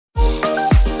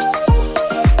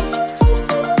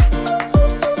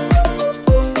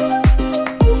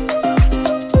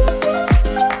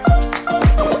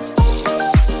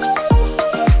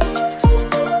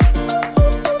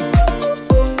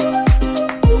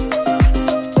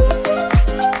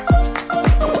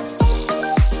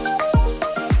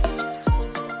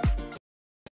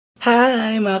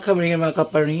mga kamaring and mga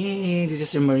kaparing. This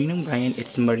is your MarengMarVlog.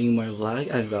 It's MarengMarVlog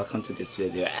and welcome to this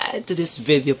video. To this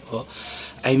video po,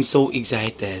 I'm so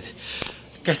excited.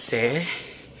 Kasi,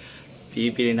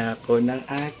 bibili na ako ng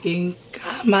aking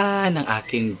kama, ng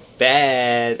aking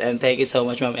bed. And thank you so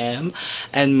much Ma'am M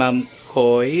and Ma'am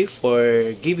Koy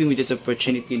for giving me this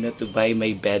opportunity na to buy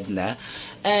my bed na.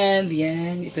 And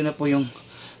yan, ito na po yung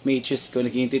mattress ko.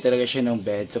 Naghihintay talaga siya ng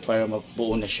bed so para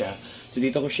mabuo na siya. So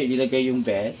dito ko siya ilagay yung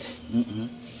bed.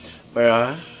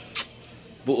 Para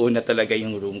buo na talaga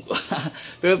yung room ko.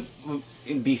 Pero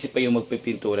busy pa yung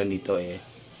magpipintura nito eh.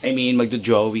 I mean,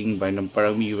 magdo-drawing ba ng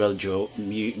parang mural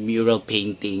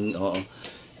painting. Oo.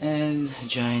 And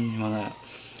dyan, mga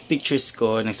pictures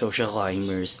ko ng social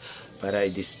climbers para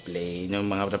i-display ng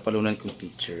mga napalunan kong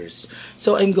pictures.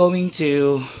 So I'm going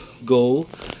to go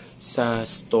sa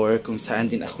store kung saan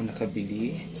din ako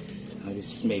nakabili.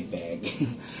 This is my bag.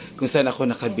 Kung saan ako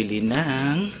nakabili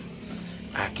ng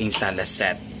aking sala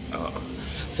set.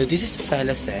 So this is the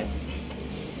sala set.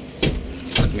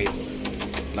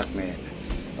 Lock na yan.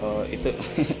 Ito,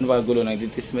 nabagulo lang.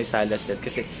 This is my sala set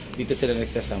kasi dito sila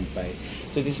nagsasampay.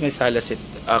 So this is my sala set.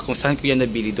 Kung saan ko yan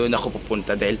nabili, doon ako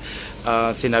pupunta dahil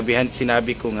sinabi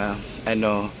ko nga,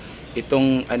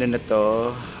 itong na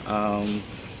to,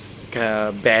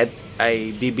 bed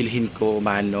ay bibilhin ko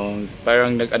manong.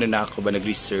 Parang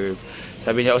nag-reserve.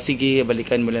 Sabi niya, sige,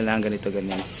 balikan mo lang ganito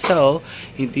ganyan. So,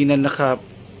 hindi na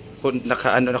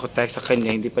naka-text sa kanya,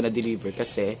 hindi pa na-deliver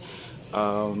kasi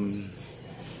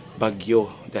bagyo,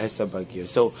 dahil sa bagyo.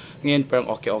 So, ngayon parang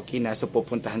okay na. So,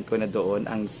 pupuntahan ko na doon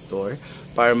ang store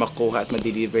para makuha at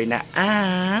ma-deliver na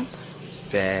ang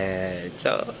bed.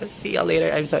 So, see you later.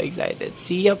 I'm so excited.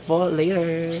 See you po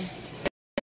later.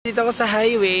 Dito ako sa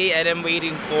highway and I'm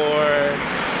waiting for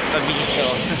the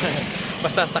vehicle.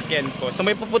 Pasasakyan ko. So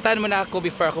may pupuntahan muna ako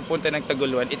before ako punta ng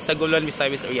Taguluan. It's Taguluan,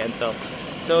 Visayas Oriental.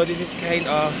 So this is kind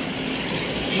of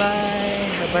my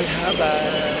habal-habal.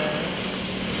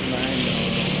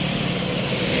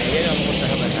 Yan ang ako sa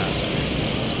habal-habal.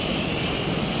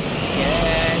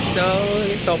 Yeah, so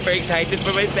super excited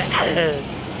for my bed.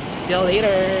 See you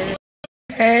later.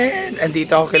 And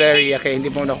andito ako kay Ria kaya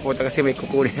hindi mo nakapunta kasi may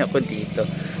kukunin ako dito.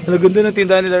 Ang ganda ng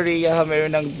tindahan nila Ria,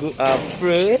 meron ng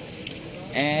fruits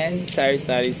and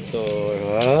sari-sari store.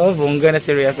 Wow, bongga na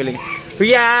si Ria feeling.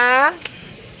 Ria!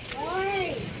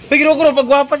 Hoy! Pagiro ko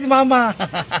pagwapa si Mama.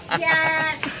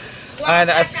 Yes.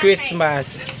 As Xmas.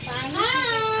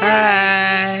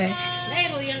 Hi.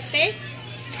 Nay royalty.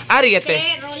 Ariete.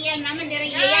 Royal naman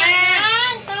diri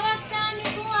yan. Tawag ka ni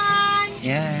Juan.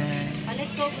 Yan.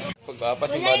 Pagwapa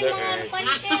si Mother Earth.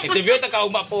 Interview ta ka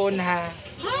ugma po na.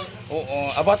 Oo,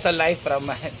 about sa life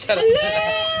raman. Charot.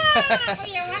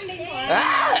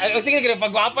 Sige,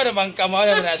 pagwapa naman ka mo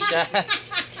naman na siya.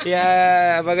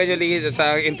 Yeah, baga nyo ligid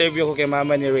sa interview ko kay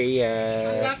Mama ni Rhea.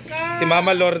 Si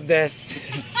Mama Lourdes.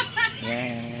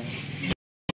 Yan.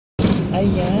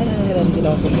 Ayan, nandito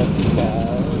ako sa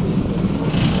vertical.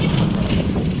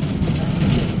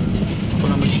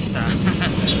 Ako na mag-isa.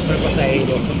 Pero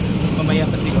pasahero. Mamaya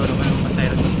pa siguro mayroong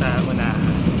pasahero sa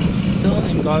unahan. So,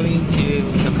 I'm going to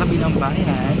the kabilang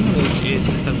bayan, which is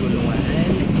Taguluan.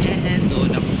 And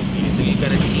doon ako pupili. So, you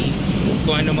gotta see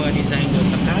kung ano mga design doon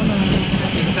sa kama.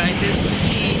 Excited to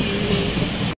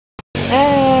see.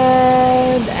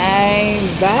 And I'm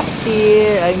back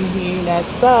here. I'm here na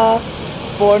sa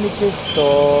furniture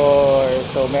store.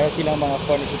 So, meron silang mga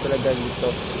furniture talaga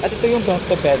dito. At ito yung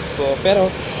bed ko. Pero,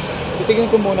 titignan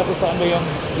ko muna kung saan mo yung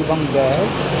ibang bed.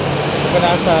 Kung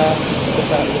nasa ito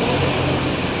sa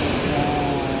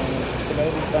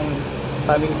meron ditang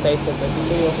family size na bed.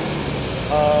 Dito yung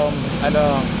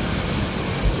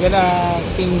yan ang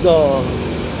single.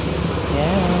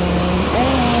 Yan.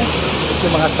 And ito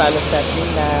yung mga sala set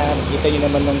nila. Nakita nyo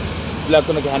naman ng vlog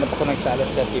ko, naghahanap ako ng sala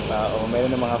set, diba?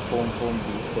 Meron ng mga foam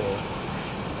dito.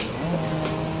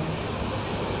 Ayan.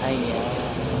 Ayan.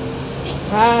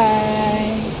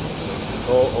 Hi!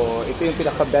 Oo, ito yung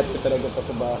pinaka-bed ko talaga pa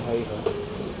sa bahay.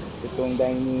 Itong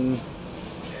dining,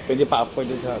 pwede pa afford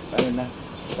sa,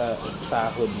 sa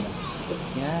sahod na.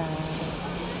 Yan.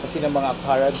 Kasi ng mga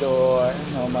aparador,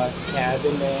 mga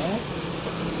cabinet,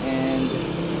 and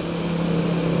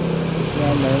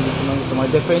yan, meron dito mga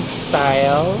different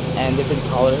style and different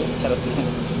color. Charot na.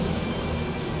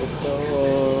 Ito.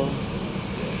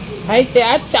 Hi, te,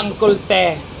 at si Uncle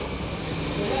Te.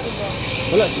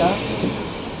 Wala siya?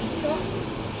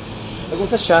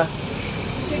 Nag-usa siya?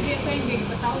 Sige, sa hindi.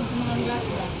 Patawad sa mga glass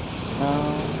ka.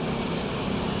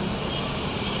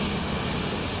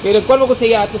 Kaya nagkuhan mo ko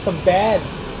siya ato sa bed.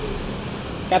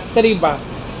 Katri ba?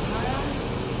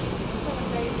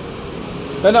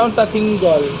 Kana unta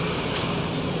single.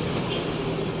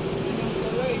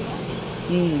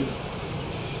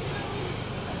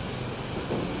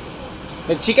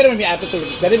 Nag-chika naman may ato to.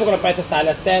 Dali mo ko na pa sa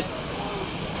sala set.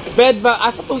 Bed ba?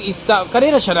 Asa tong isa?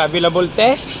 Kanina siya na available,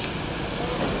 te?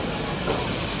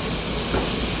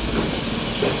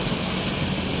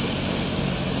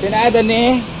 Tinada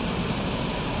ni.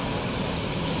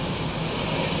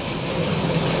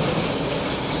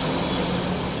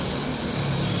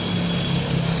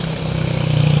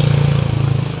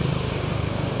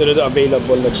 Ito na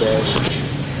available na bed.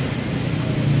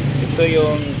 Ito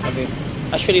yung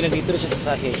actually nandito na siya sa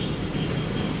sahig.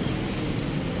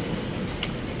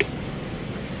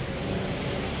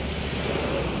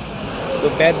 So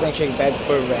bed na siya, bed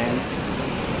for rent.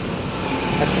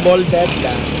 A small bed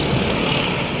lang.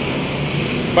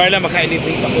 Para lang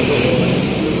maka-elevate ako doon.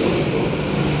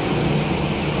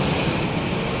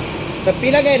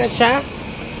 Kapila kayo na siya?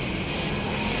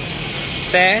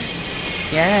 Te?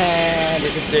 Yan,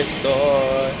 this is their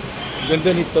store.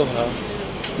 Ganda nito ha.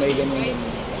 May ganyan.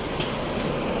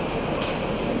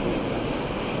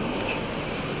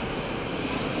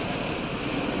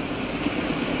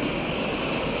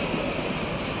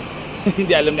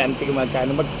 Hindi alam ni auntie kung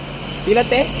magkano. Pila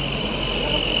te?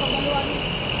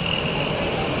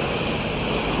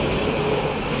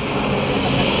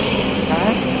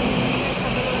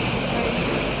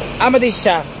 Ha? Madis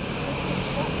siya.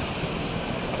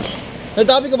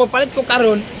 Nadabi ko papalit ko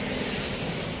karon. Ano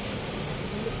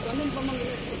ba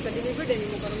mag-deliver din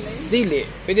mo karon na yun? Dili,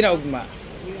 pwede na ugma.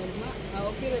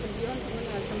 Okay ra lang yun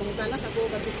sa mga tanas ako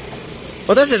kasi.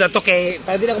 O tapos ito kay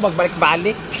pwede na ako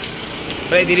magbalik-balik.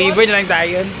 Pero deliver na lang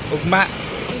tayo. Ugma.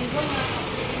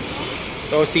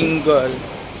 So single.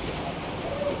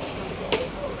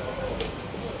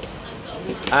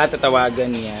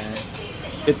 Tatawagan niya.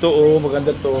 Ito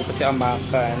maganda to kasi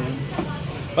amakan.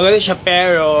 Maganda siya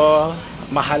pero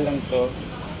mahal lang to.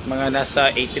 Mga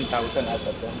nasa 18,000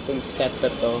 ata to. Itong set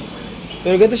na to.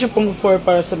 Pero ganda siya pang for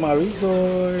para sa mga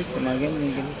resort, sa mga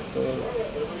ganito.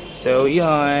 So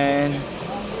yun.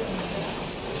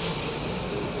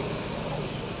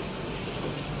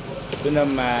 Ito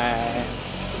naman.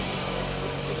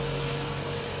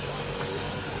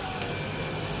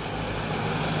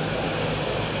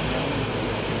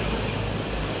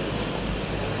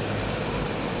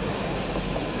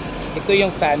 Ito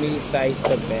yung family size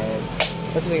na bed.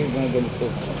 Kasi yung mga ganito.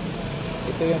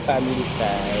 Ito yung family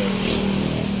size.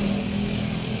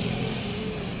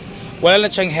 Wala na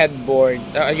siyang headboard.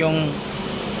 Yung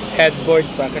headboard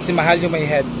pa. Kasi mahal yung may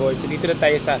headboard. So dito na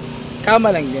tayo sa kama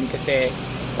lang din kasi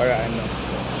para ano.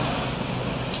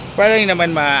 Para rin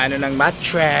naman ng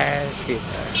mattress. Diba?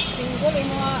 Single yung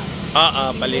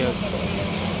mga... Palihog.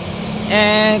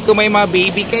 And kung may mga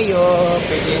baby kayo,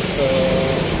 pwede ito.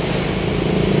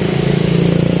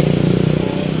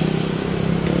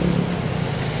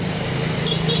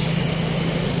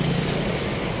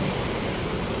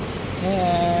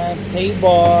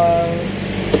 Table.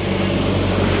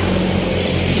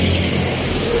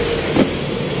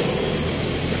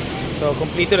 So,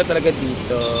 kompleto na talaga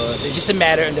dito. So, just a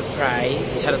matter of the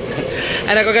price. Charot na.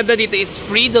 Ang nakaganda dito is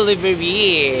free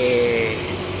delivery.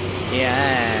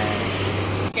 Yan.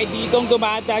 Kay ditong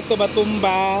dumadag,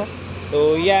 tumatumba.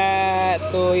 Tuya.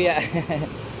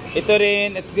 Ito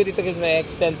rin, it's good ito kasi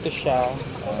na-extend to siya.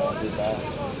 Diba?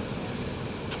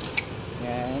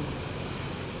 Yan.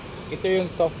 Ito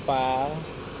yung sofa.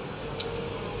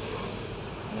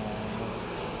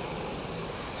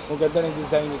 Ang ganda ng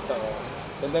design nito.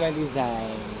 Ganda ng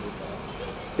design.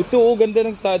 Ito, ganda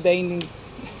ng sa dining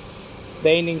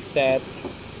set.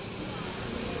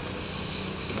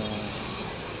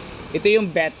 Ito yung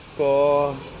bed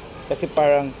ko. Kasi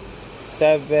parang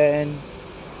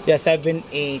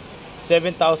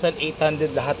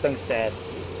 7,800 lahat ng set.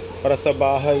 Para sa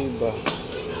bahay ba?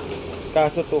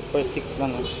 Kaso 2 for 6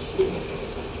 lang.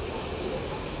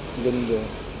 Ganda.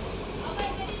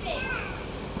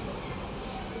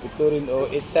 Ito rin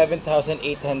is 7,800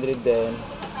 din.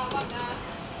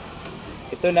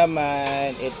 Ito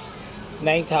naman it's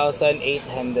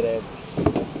 9,800.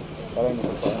 Parang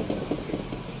nakakuha.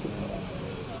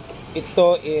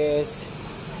 Ito is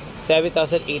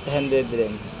 7,800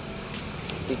 din.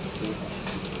 6 seats.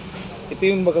 Ito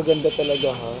yung magaganda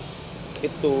talaga ha.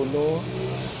 Ito no.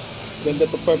 Ganda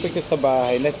to, perfect to sa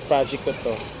bahay. Next project ko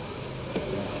to.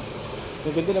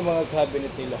 Ang ganda ng mga cabinet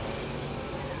nila.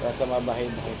 Para sa mga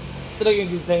bahay-bahay. Ito lang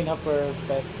yung design na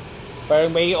perfect.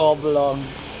 Parang may oblong.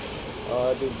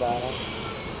 Diba?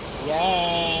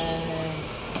 Yan.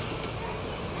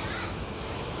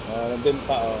 Nandun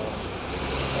pa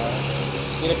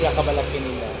yung nagkakamalaki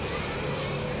nila.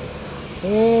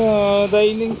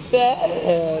 Dining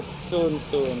set. Soon.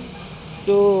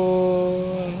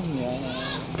 soon.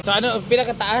 Yan. So ano,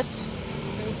 pinakataas?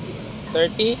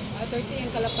 30? 30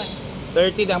 yung kalapan.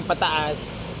 30 ng pataas.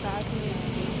 Taas mo yan.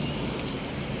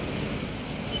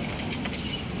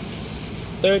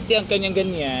 30 ang kanyang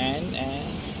ganyan.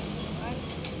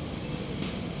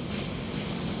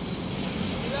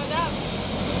 Hello, Dam.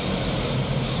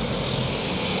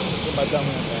 Si Madam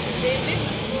mo ba? 7.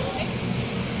 Siguro eh.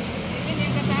 7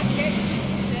 yung kataas eh.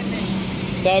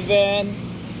 7. 7.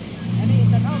 Ano yung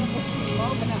tanaw?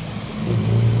 Wow ka na.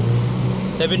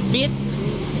 7 feet?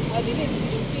 Dili.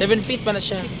 7 feet pa na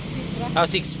siya. 6 feet ra. Oh,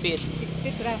 6 feet. 6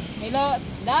 feet ra. Hello,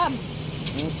 Dam.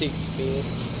 6 feet.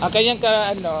 Ang kanyang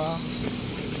ka, ano,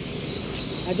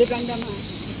 Adyo kang Dam.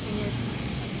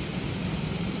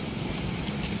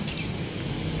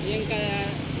 Yung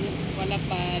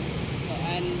palapad,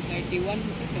 31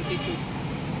 sa 32.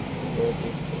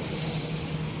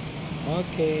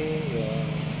 okay, yeah.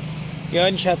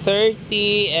 Yun siya,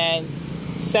 30 and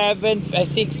 6 feet.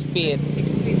 6 feet. 3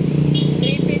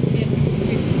 feet, yeah, 6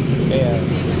 feet. Kaya, 6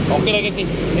 feet. okay lang kasi,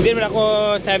 hindi naman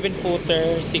ako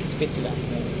 7-footer, 6 feet lang.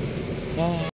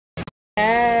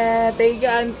 Thank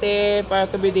you, Ante, for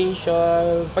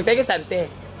accommodation. Pagtay ka sa Ante.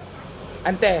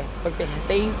 Ante,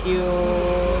 thank you.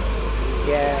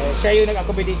 Yeah, siya yung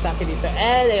nag-accommodate sa akin dito.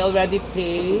 And I already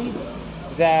paid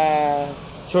the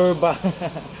chorba.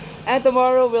 And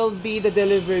tomorrow will be the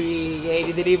delivery.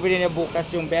 I-deliver niya bukas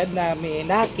yung bed namin,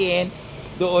 akin,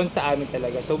 doon sa amin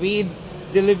talaga. So with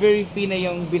delivery fee na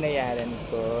yung binayaran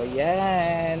ko.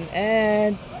 Yan.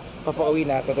 And papauwi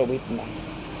na ako. Wait na.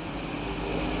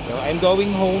 So I'm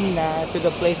going home na to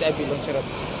the place I belong. Charot.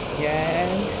 Yan.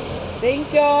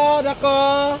 Thank you,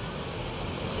 Nako.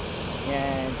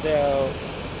 Yan. So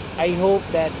I hope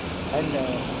that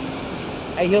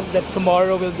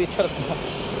tomorrow will be charot.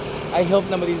 I hope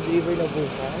na ma-deliver na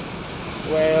bukas.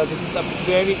 Well, this is a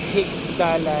very thick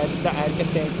daan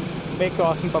kasi may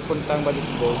crossing papuntang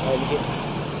Baligbog. It's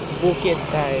bukid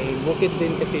time. Bukid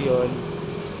din kasi yon.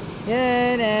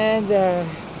 Yan, and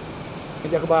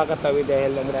hindi ako makakatawid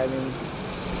dahil lang maraming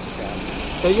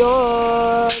so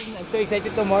yun. I'm so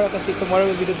excited tomorrow kasi tomorrow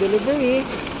will be the delivery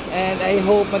and I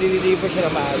hope ma-deliver siya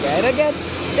na maaga. And again,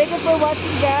 thank you for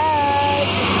watching, guys.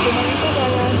 This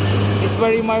is It's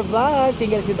MarengMarVlog.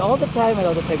 Seeing you guys all the time and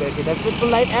all the time guys. Have a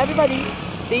fruitful life, everybody.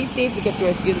 Stay safe because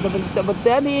we're still in the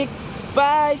pandemic.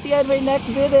 Bye! See you in my next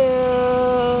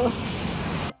video!